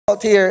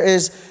here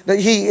is that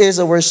he is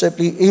a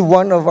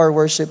one of our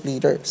worship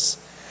leaders.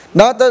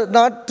 Not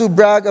to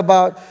brag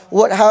about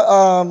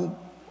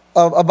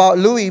about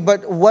Louis,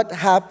 but what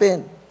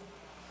happened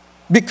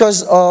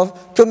because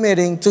of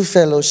committing to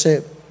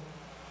fellowship.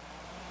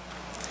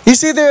 You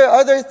see, there are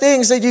other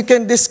things that you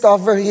can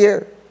discover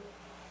here.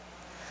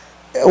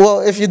 Well,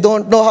 if you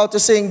don't know how to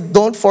sing,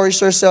 don't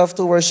force yourself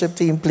to worship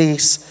team,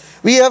 please.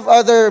 We have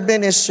other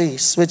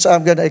ministries, which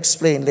I'm going to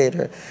explain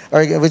later,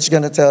 or which I'm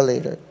going to tell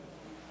later.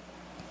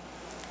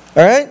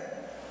 All right?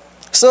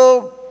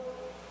 So,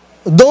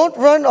 don't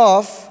run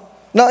off.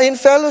 Now, in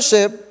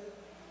fellowship,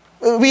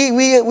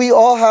 we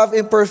all have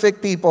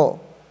imperfect people.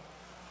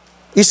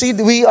 You see,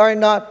 we are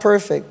not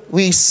perfect.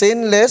 We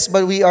sin less,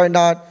 but we are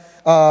not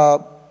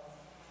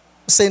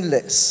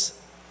sinless.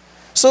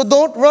 So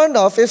don't run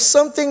off if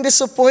something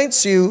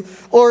disappoints you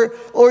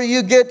or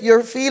you get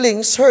your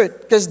feelings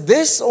hurt, because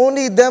this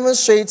only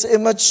demonstrates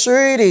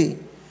immaturity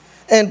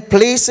and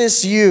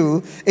places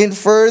you in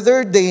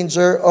further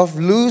danger of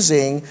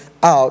losing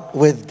out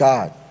with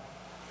God.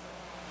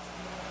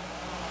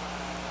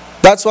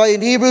 That's why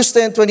in Hebrews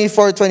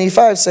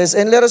 10:24-25 says,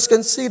 and let us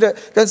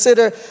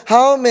consider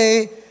how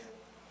may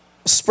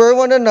spur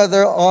one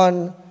another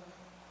on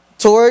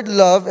toward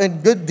love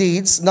and good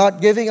deeds,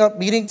 not giving up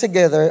meeting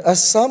together,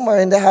 as some are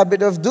in the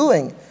habit of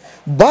doing,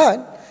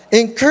 but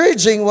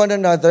encouraging one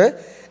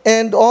another,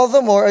 and all the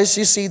more as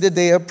you see the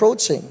day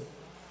approaching.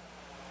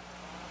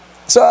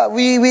 So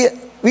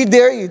we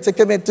dare you to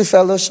commit to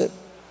fellowship.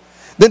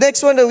 The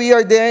next one that we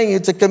are daring you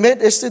to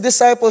commit is to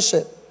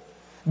discipleship.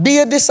 Be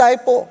a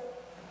disciple.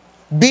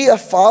 Be a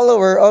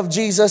follower of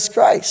Jesus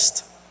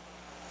Christ.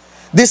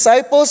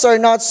 Disciples are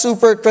not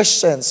super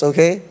Christians,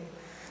 okay?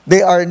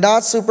 They are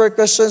not super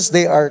Christians.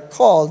 They are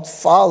called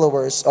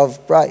followers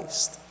of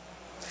Christ.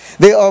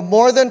 They are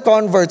more than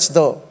converts,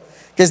 though,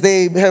 because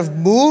they have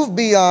moved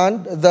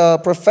beyond the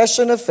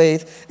profession of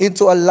faith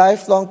into a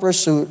lifelong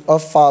pursuit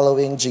of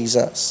following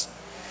Jesus.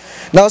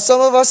 Now,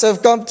 some of us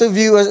have come to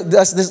view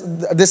as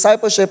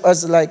discipleship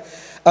as like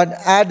an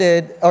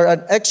added or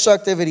an extra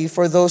activity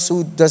for those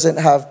who doesn't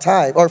have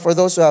time, or for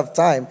those who have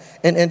time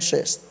and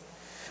interest.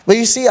 But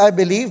you see, I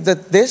believe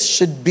that this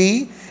should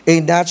be a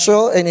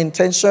natural and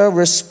intentional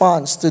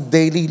response to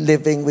daily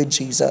living with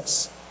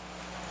Jesus.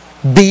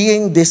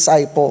 Being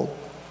discipled.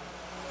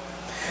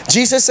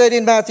 Jesus said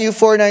in Matthew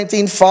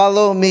 4:19,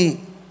 follow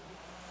me.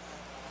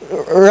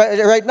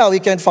 Right now, we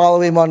can follow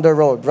him on the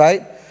road,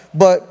 right?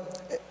 But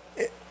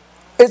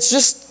it's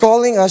just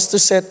calling us to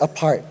set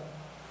apart.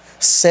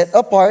 Set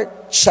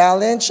apart,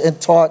 challenged, and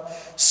taught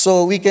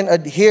so we can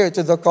adhere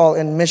to the call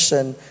and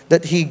mission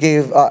that he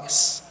gave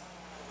us.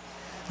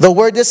 The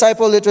word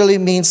disciple literally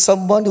means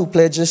someone who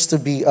pledges to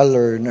be a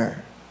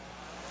learner.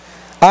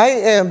 I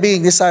am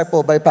being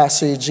discipled by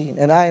Pastor Eugene,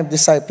 and I am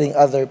discipling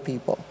other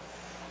people.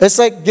 It's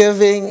like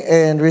giving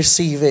and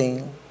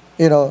receiving,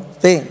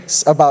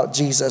 things about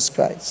Jesus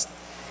Christ.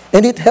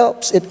 And it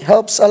helps. It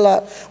helps a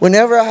lot.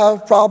 Whenever I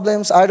have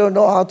problems, I don't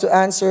know how to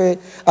answer it,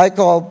 I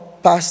call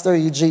Pastor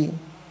Eugene.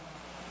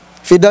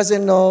 If he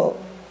doesn't know,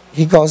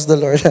 he calls the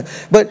Lord.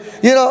 But,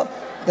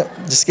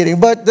 just kidding.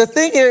 But the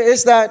thing here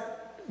is that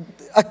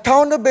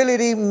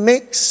accountability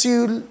makes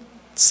you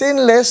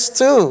sinless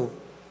too.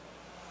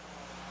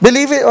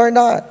 Believe it or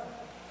not.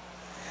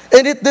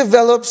 And it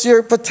develops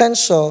your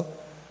potential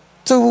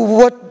to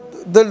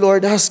what the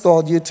Lord has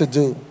called you to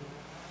do.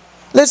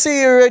 Let's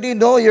say you already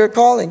know your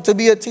calling to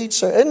be a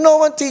teacher, and no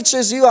one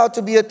teaches you how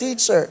to be a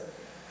teacher.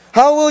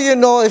 How will you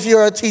know if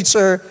you're a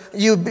teacher,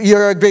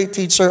 you're a great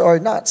teacher or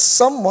not?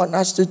 Someone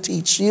has to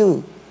teach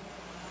you.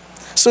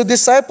 So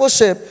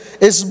discipleship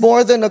is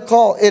more than a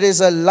call. It is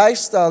a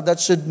lifestyle that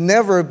should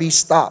never be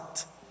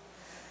stopped.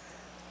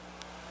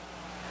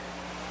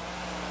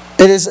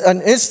 It is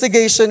an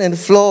instigation and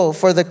flow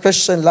for the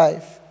Christian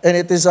life. And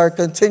it is our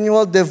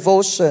continual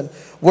devotion,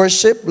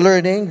 worship,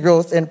 learning,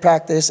 growth, and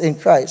practice in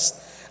Christ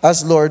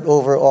as Lord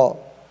over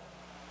all.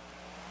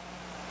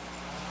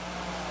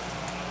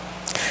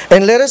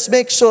 And let us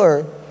make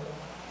sure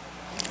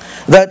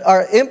that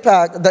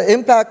the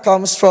impact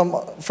comes from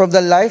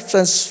the life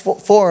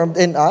transformed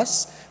in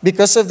us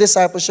because of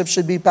discipleship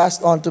should be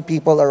passed on to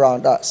people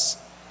around us.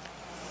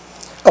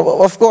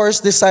 Of course,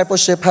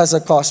 discipleship has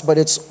a cost, but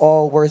it's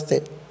all worth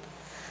it.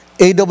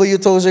 A.W.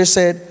 Tozer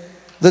said,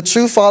 the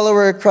true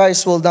follower of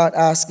Christ will not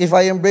ask, if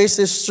I embrace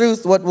this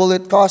truth, what will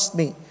it cost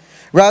me?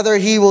 Rather,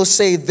 he will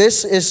say,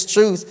 this is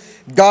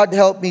truth. God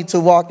help me to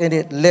walk in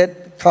it.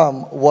 Let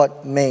come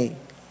what may.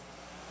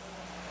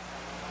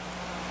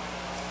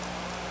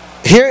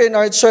 Here in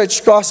our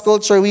church, Cross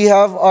Culture, we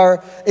have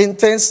our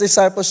intense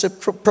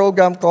discipleship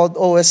program called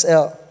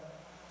OSL.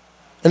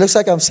 It looks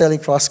like I'm selling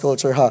Cross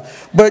Culture, huh?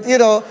 But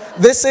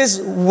this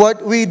is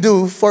what we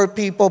do for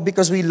people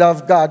because we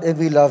love God and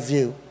we love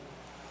you.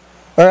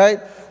 All right?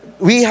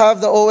 We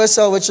have the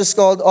OSL, which is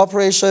called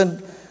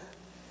Operation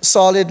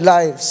Solid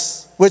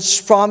Lives,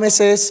 which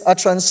promises a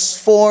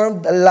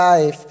transformed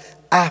life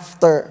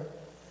after.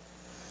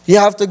 You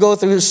have to go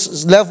through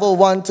level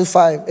 1 to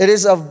 5. It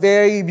is a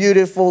very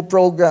beautiful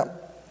program.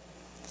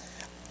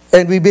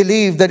 And we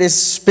believe that it's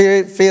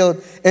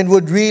Spirit-filled and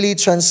would really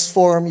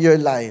transform your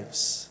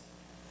lives.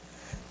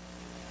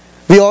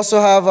 We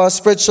also have our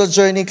spiritual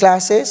journey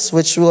classes,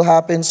 which will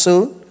happen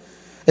soon.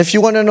 If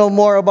you want to know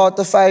more about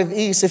the 5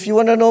 E's, if you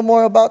want to know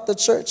more about the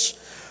church,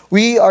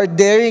 we are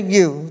daring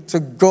you to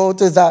go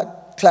to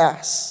that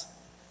class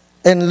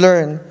and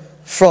learn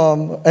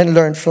from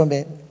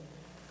it.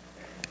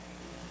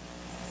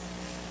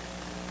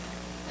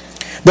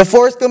 The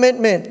fourth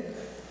commitment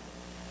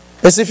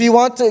is if you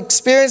want to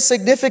experience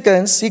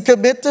significance, you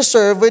commit to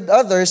serve with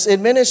others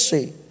in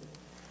ministry.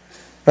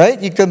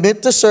 Right? You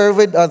commit to serve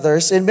with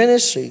others in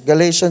ministry.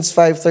 Galatians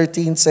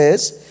 5:13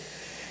 says,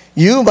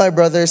 "You, my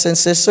brothers and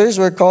sisters,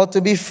 were called to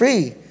be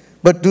free,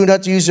 but do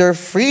not use your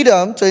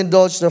freedom to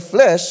indulge the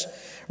flesh.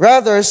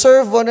 Rather,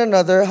 serve one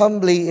another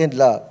humbly in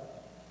love."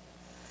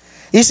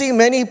 You see,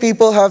 many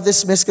people have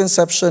this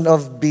misconception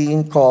of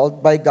being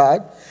called by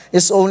God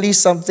is only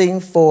something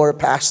for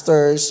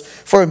pastors,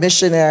 for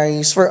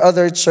missionaries, for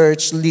other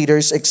church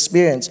leaders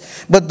experience.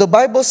 But the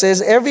Bible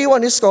says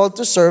everyone is called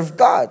to serve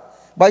God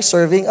by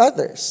serving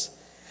others.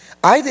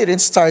 I didn't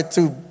start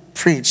to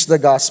preach the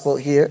gospel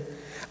here.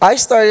 I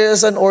started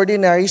as an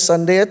ordinary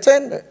Sunday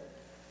attender.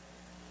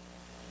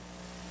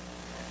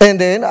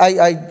 And then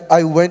I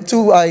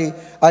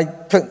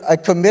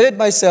committed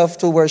myself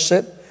to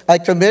worship. I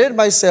committed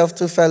myself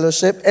to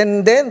fellowship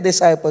and then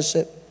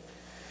discipleship.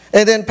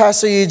 And then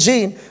Pastor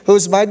Eugene,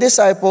 who's my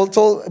disciple,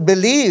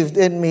 believed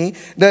in me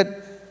that,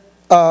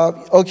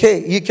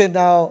 okay, you can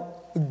now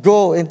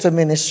go into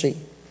ministry.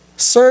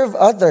 Serve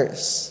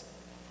others.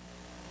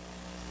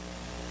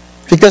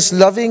 Because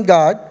loving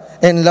God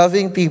and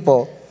loving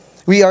people,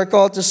 we are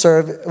called to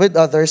serve with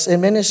others in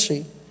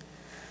ministry.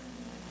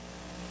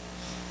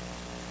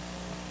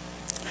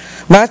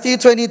 Matthew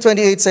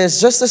 20:28 says,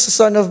 "Just as the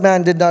Son of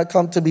Man did not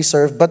come to be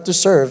served, but to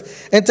serve,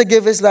 and to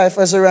give his life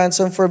as a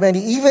ransom for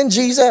many." Even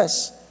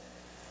Jesus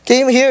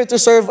came here to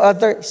serve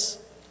others.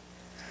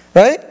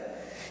 Right?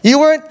 You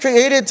weren't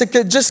created to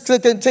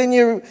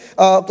continue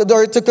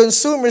or to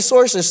consume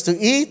resources, to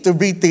eat, to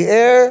breathe the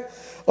air,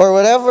 or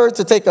whatever,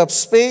 to take up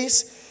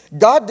space.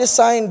 God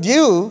designed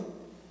you,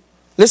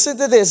 listen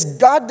to this,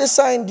 God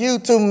designed you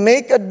to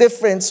make a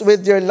difference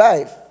with your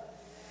life.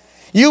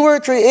 You were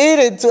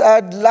created to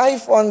add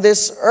life on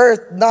this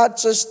earth, not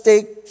just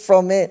take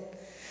from it.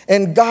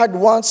 And God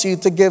wants you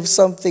to give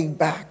something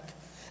back.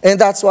 And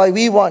that's why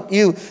we want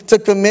you to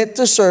commit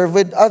to serve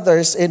with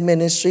others in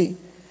ministry.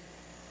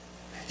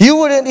 You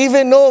wouldn't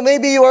even know,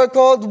 maybe you are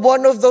called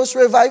one of those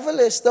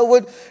revivalists that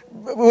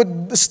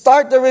would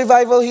start the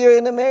revival here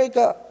in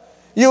America.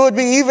 You would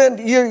be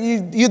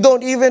you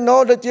don't even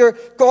know that you're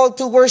called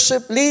to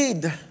worship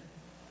lead.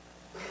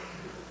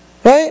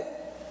 Right?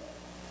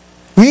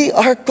 We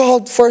are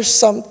called for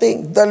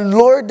something. The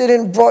Lord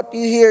didn't brought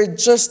you here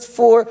just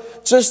for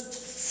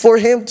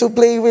him to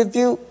play with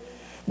you.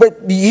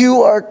 But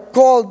you are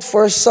called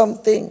for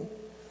something.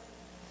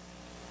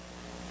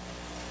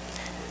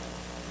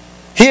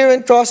 Here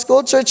in Cross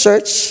Culture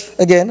Church,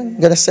 again, I'm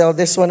going to sell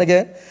this one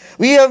again.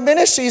 We have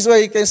ministries where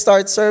you can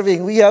start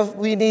serving.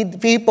 We need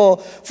people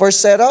for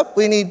setup.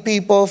 We need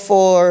people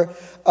for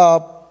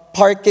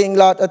parking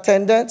lot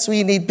attendants.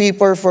 We need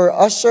people for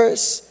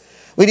ushers.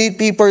 We need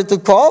people to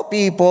call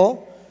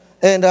people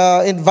and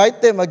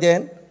invite them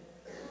again.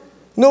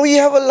 No, we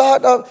have a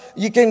lot of,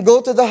 you can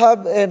go to the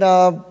hub and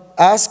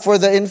ask for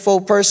the info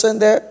person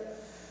there,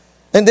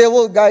 and they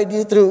will guide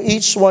you through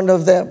each one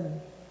of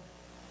them.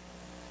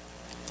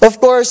 Of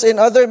course, in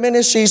other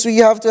ministries, we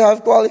have to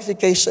have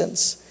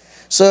qualifications.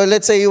 So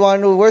let's say you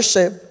want to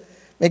worship,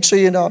 make sure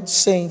you not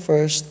sing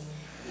first.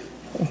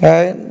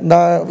 Right?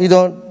 Now, we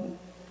don't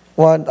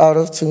want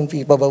out-of-tune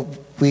people, but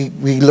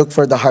we look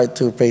for the heart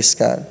to praise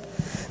God.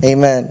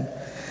 Amen.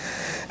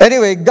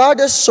 Anyway, God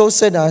has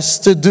chosen us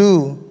to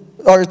do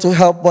or to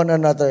help one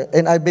another.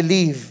 And I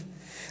believe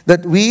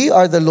that we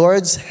are the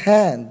Lord's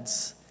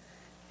hands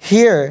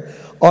here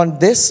on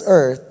this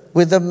earth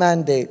with a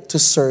mandate to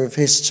serve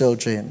His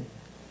children.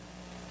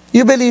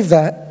 You believe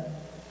that?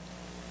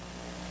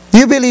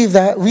 You believe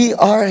that? We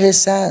are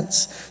His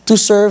hands to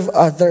serve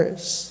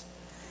others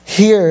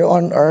here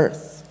on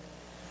earth.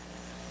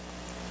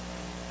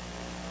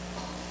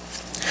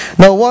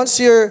 Now, once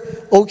you're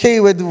okay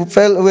with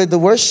the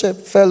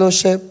worship,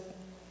 fellowship,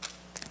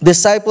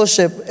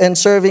 discipleship, and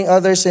serving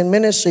others in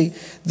ministry,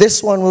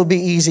 this one will be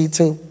easy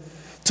too.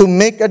 To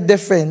make a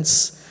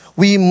difference,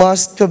 we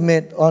must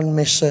commit on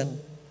mission.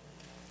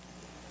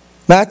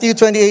 Matthew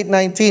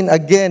 28:19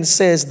 again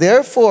says,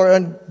 "Therefore,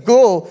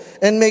 go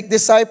and make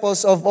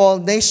disciples of all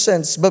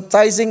nations,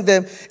 baptizing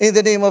them in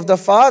the name of the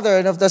Father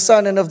and of the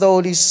Son and of the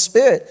Holy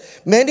Spirit."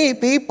 Many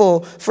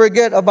people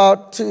forget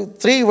about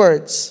three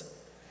words.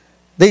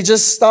 They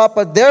just stop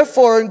at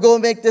 "therefore" and go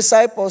make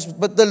disciples.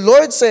 But the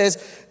Lord says,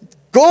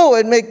 go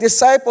and make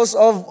disciples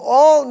of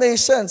all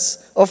nations.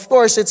 Of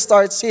course, it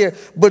starts here.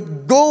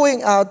 But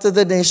going out to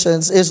the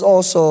nations is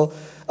also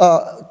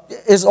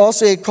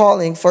a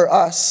calling for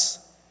us.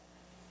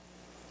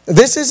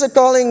 This is a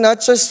calling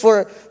not just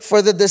for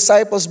the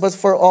disciples, but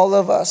for all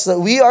of us. That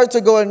we are to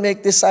go and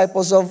make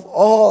disciples of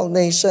all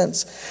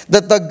nations.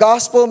 That the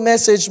gospel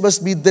message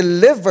must be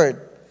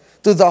delivered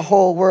to the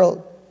whole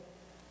world.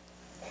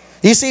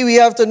 You see, we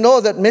have to know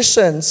that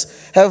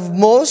missions have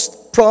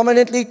most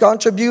prominently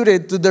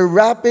contributed to the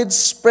rapid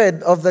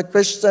spread of the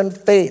Christian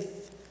faith.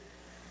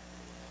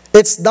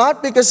 It's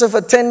not because of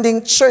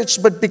attending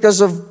church, but because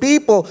of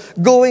people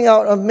going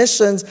out on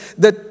missions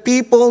that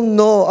people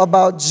know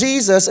about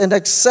Jesus and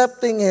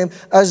accepting Him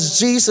as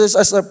Jesus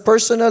as a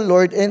personal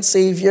Lord and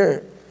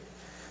Savior.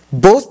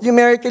 Both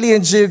numerically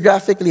and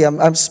geographically,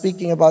 I'm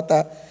speaking about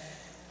that.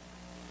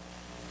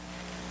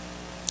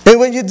 And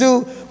when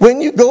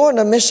you go on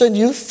a mission,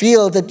 you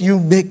feel that you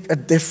make a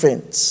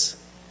difference.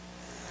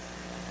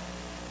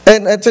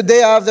 And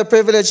today I have the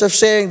privilege of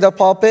sharing the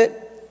pulpit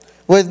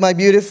with my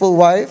beautiful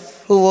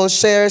wife, who will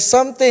share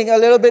something, a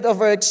little bit of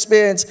her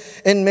experience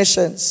in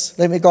missions.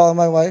 Let me call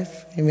my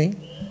wife, Amy.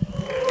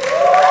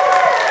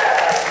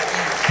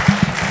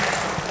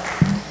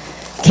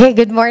 Okay,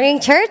 good morning,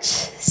 church.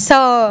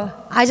 So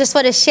I just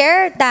want to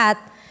share that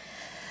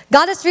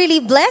God has really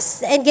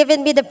blessed and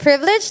given me the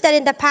privilege that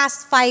in the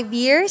past 5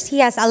 years, He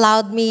has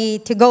allowed me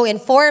to go in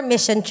 4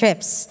 mission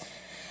trips.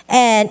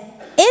 And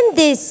in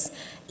these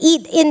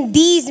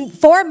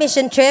 4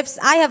 mission trips,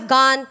 I have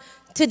gone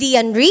to the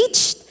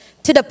unreached,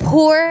 to the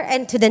poor,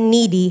 and to the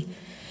needy.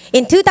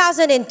 In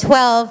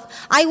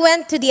 2012, I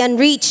went to the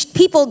unreached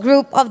people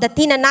group of the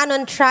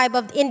Tinananon tribe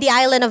in the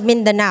island of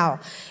Mindanao.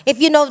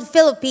 If you know the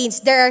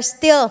Philippines, there are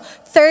still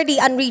 30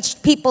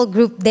 unreached people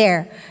group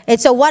there.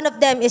 And so one of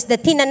them is the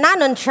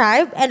Tinananon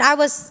tribe, and I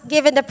was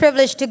given the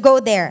privilege to go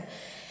there.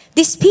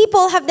 These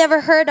people have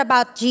never heard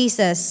about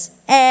Jesus.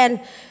 And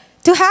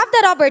to have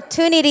that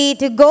opportunity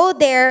to go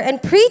there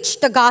and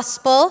preach the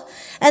gospel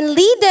and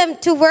lead them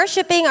to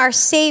worshiping our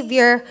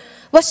Savior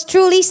was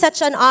truly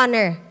such an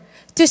honor.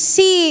 To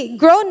see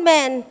grown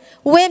men,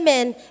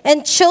 women,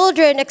 and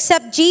children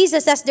accept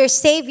Jesus as their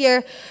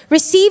Savior,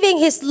 receiving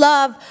His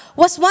love,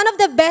 was one of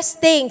the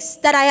best things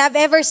that I have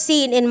ever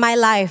seen in my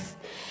life.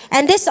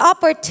 And this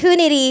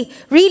opportunity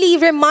really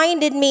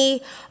reminded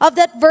me of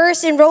that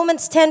verse in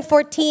Romans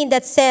 10:14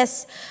 that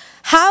says,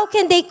 "How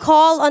can they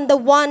call on the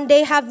one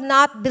they have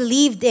not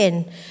believed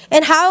in?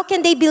 And how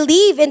can they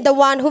believe in the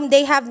one whom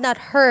they have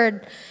not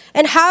heard?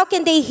 And how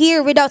can they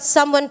hear without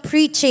someone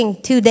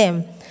preaching to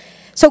them?"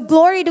 So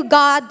glory to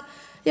God.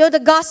 You know, the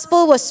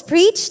gospel was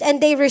preached and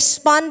they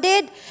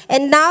responded.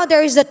 And now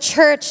there is a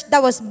church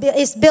that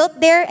is built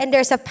there, and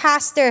there's a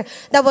pastor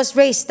that was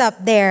raised up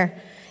there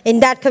in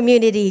that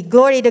community.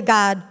 Glory to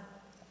God.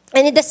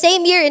 And in the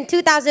same year, in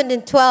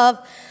 2012,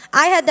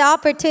 I had the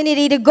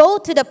opportunity to go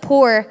to the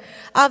poor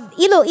of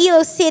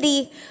Iloilo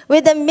City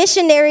with the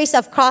missionaries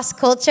of cross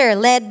culture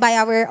led by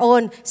our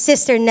own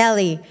Sister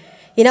Nellie.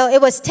 You know,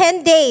 it was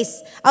 10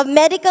 days of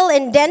medical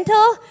and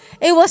dental.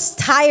 It was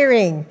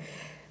tiring.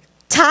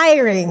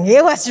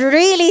 It was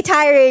really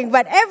tiring.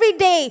 But every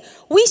day,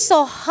 we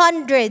saw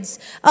hundreds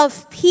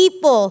of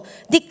people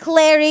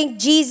declaring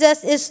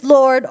Jesus is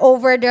Lord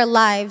over their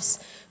lives.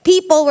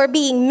 People were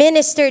being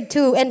ministered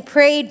to and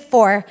prayed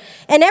for.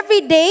 And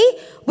every day,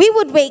 we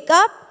would wake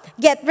up,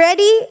 get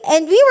ready,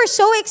 and we were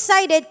so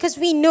excited because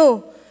we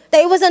knew that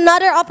it was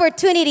another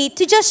opportunity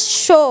to just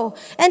show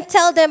and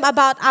tell them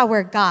about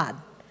our God.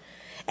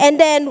 And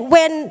then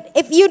when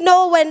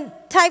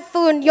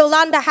Typhoon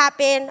Yolanda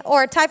happened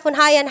or Typhoon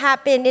Haiyan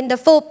happened in the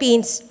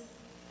Philippines,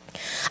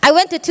 I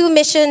went to 2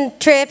 mission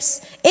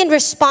trips in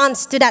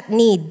response to that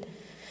need.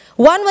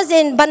 One was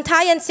in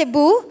Bantayan,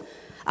 Cebu,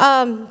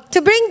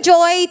 to bring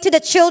joy to the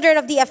children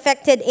of the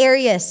affected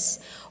areas.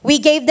 We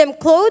gave them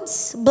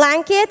clothes,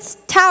 blankets,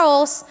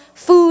 towels,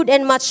 food,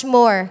 and much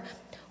more.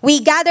 We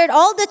gathered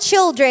all of the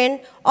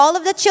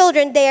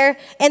children there,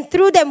 and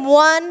threw them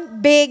one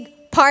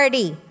big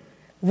party.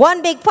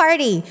 One big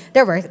party.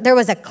 There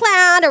was a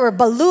clown, there were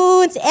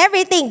balloons,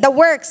 everything, the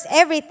works,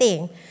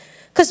 everything.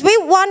 Because we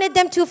wanted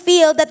them to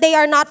feel that they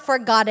are not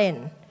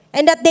forgotten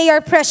and that they are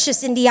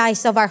precious in the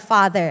eyes of our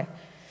Father.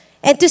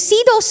 And to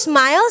see those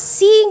smiles,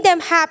 seeing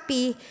them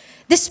happy,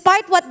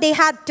 despite what they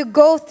had to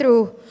go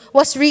through,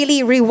 was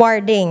really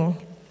rewarding.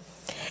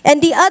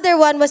 And the other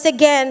one was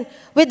again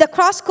with the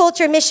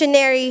cross-culture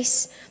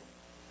missionaries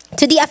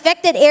to the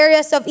affected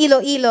areas of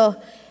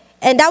Iloilo.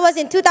 And that was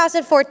in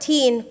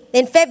 2014,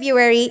 in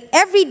February.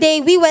 Every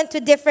day we went to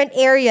different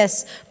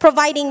areas,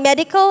 providing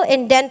medical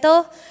and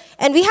dental.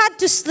 And we had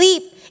to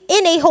sleep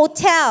in a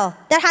hotel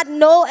that had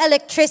no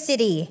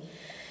electricity.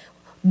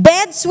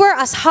 Beds were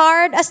as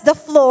hard as the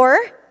floor.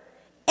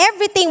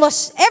 Every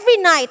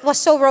night was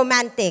so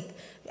romantic.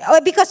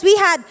 Because we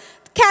had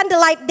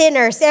candlelight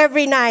dinners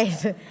every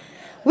night.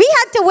 We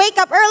had to wake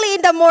up early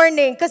in the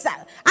morning because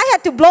I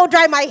had to blow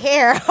dry my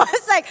hair. I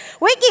was like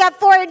waking up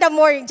 4 in the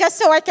morning just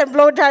so I can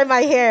blow dry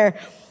my hair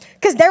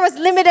because there was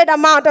limited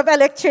amount of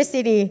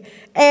electricity.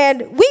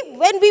 And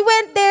when we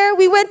went there,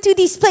 we went to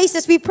these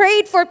places. We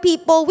prayed for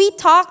people. We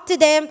talked to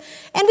them.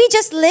 And we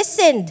just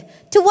listened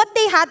to what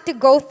they had to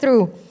go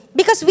through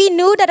because we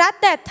knew that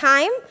at that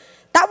time,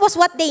 that was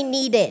what they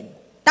needed.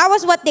 That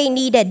was what they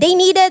needed. They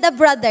needed a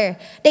brother.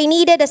 They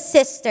needed a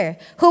sister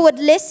who would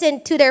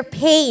listen to their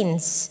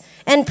pains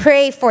and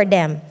pray for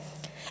them.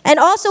 And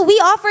also, we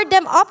offered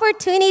them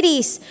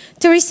opportunities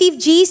to receive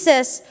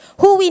Jesus,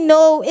 who we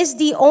know is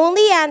the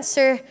only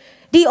answer,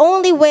 the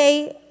only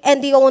way,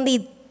 and the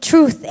only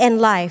truth and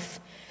life.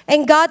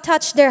 And God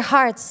touched their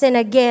hearts. And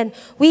again,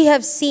 we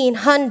have seen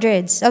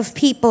hundreds of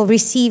people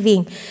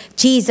receiving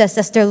Jesus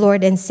as their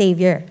Lord and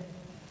Savior.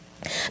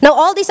 Now,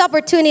 all these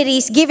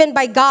opportunities given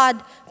by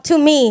God to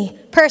me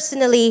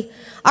personally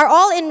are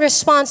all in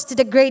response to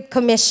the Great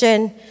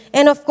Commission.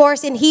 And of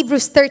course, in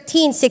Hebrews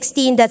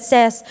 13:16 that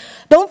says,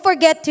 don't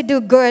forget to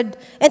do good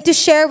and to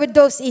share with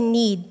those in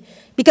need,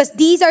 because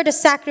these are the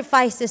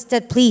sacrifices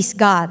that please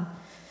God.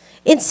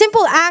 In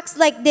simple acts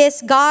like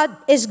this, God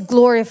is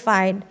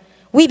glorified.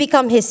 We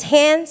become His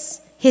hands,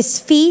 His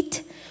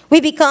feet. We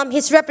become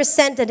His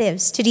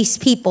representatives to these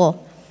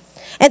people.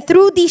 And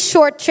through these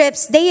short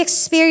trips, they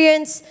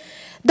experience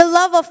the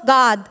love of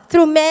God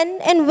through men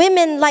and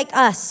women like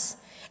us.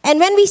 And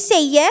when we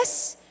say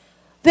yes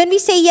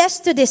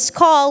to this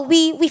call,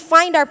 we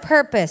find our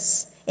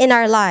purpose in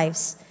our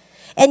lives.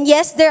 And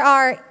yes, there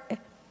are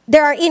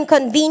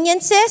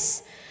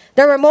inconveniences.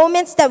 There were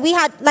moments that we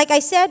had, like I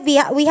said,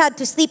 we had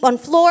to sleep on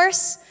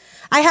floors.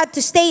 I had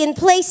to stay in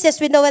places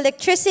with no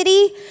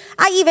electricity.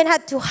 I even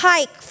had to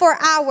hike for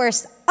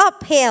hours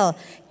uphill,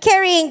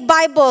 carrying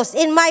Bibles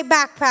in my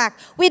backpack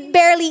with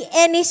barely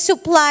any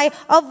supply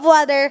of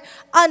water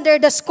under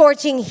the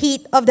scorching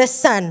heat of the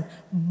sun.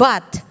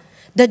 But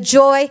the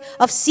joy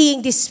of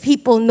seeing these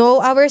people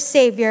know our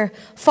Savior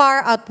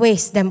far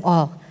outweighs them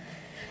all.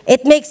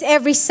 It makes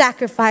every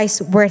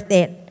sacrifice worth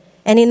it.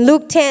 And in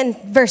Luke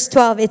 10, verse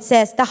 12, it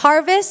says, the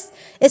harvest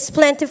is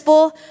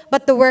plentiful,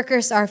 but the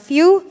workers are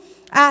few.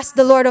 Ask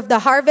the Lord of the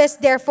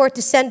harvest, therefore,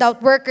 to send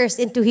out workers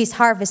into His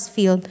harvest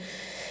field.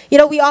 You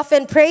know, we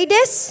often pray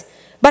this,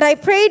 but I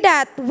pray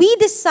that we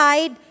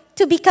decide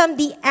to become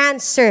the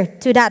answer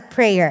to that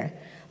prayer.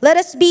 Let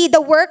us be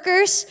the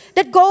workers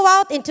that go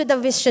out into the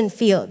mission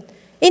field,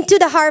 into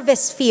the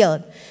harvest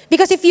field.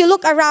 Because if you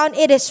look around,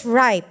 it is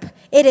ripe.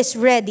 It is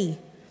ready.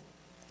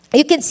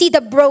 You can see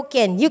the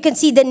broken. You can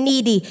see the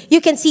needy.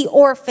 You can see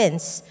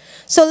orphans.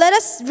 So let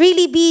us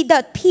really be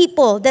the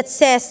people that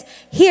says,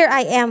 here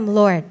I am,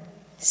 Lord.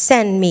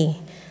 Send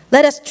me.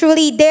 Let us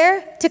truly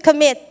dare to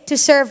commit to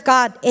serve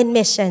God in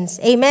missions.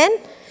 Amen?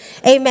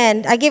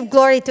 Amen. I give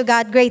glory to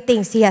God. Great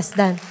things He has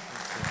done.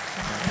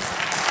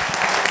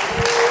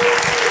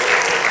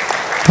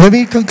 Let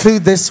me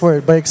conclude this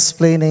word by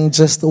explaining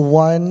just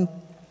one.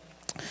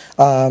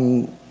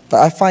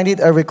 I find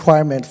it a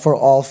requirement for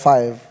all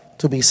five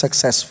to be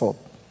successful.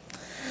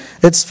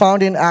 It's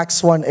found in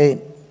Acts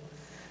 1:8.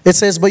 It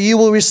says, but you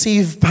will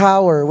receive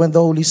power when the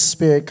Holy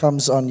Spirit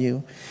comes on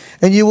you,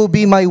 and you will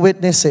be my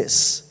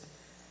witnesses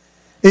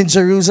in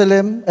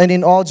Jerusalem and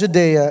in all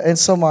Judea and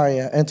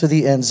Samaria and to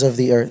the ends of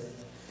the earth.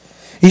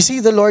 You see,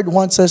 the Lord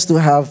wants us to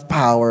have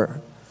power.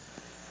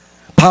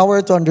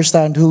 Power to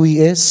understand who He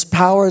is,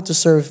 power to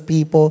serve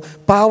people,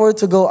 power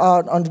to go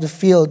out onto the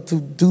field to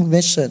do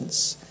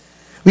missions.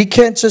 We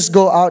can't just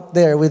go out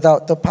there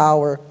without the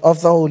power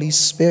of the Holy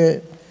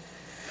Spirit.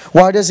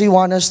 Why does He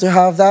want us to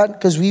have that?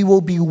 Because we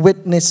will be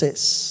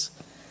witnesses.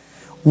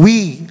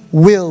 We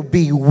will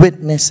be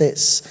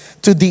witnesses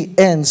to the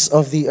ends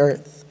of the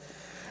earth.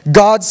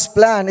 God's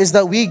plan is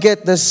that we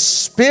get the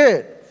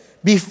Spirit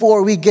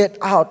before we get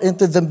out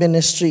into the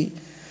ministry.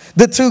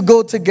 The two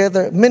go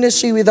together.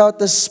 Ministry without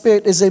the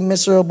Spirit is a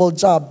miserable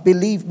job.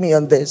 Believe me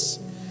on this.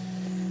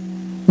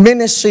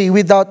 Ministry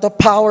without the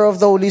power of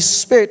the Holy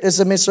Spirit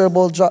is a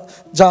miserable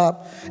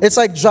job. It's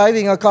like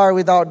driving a car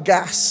without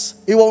gas.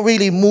 It won't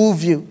really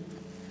move you.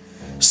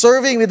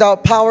 Serving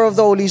without power of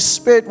the Holy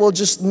Spirit will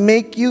just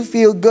make you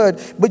feel good,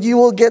 but you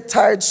will get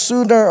tired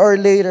sooner or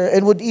later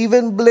and would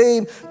even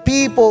blame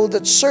people,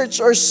 the church,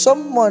 or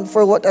someone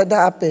for what had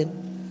happened.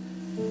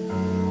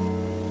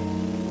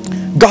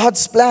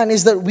 God's plan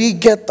is that we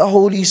get the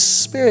Holy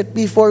Spirit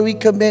before we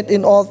commit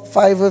in all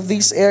five of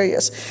these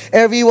areas.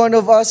 Every one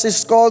of us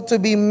is called to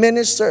be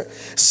minister,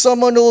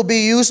 someone who will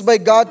be used by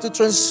God to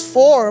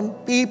transform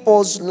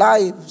people's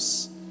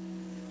lives.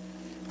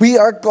 We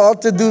are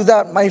called to do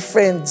that, my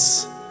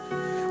friends.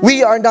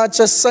 We are not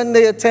just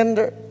Sunday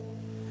attender,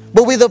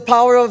 but with the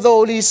power of the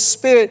Holy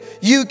Spirit,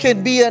 you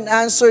can be an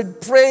answered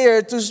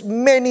prayer to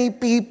many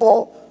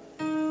people.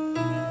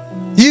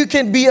 You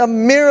can be a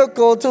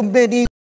miracle to many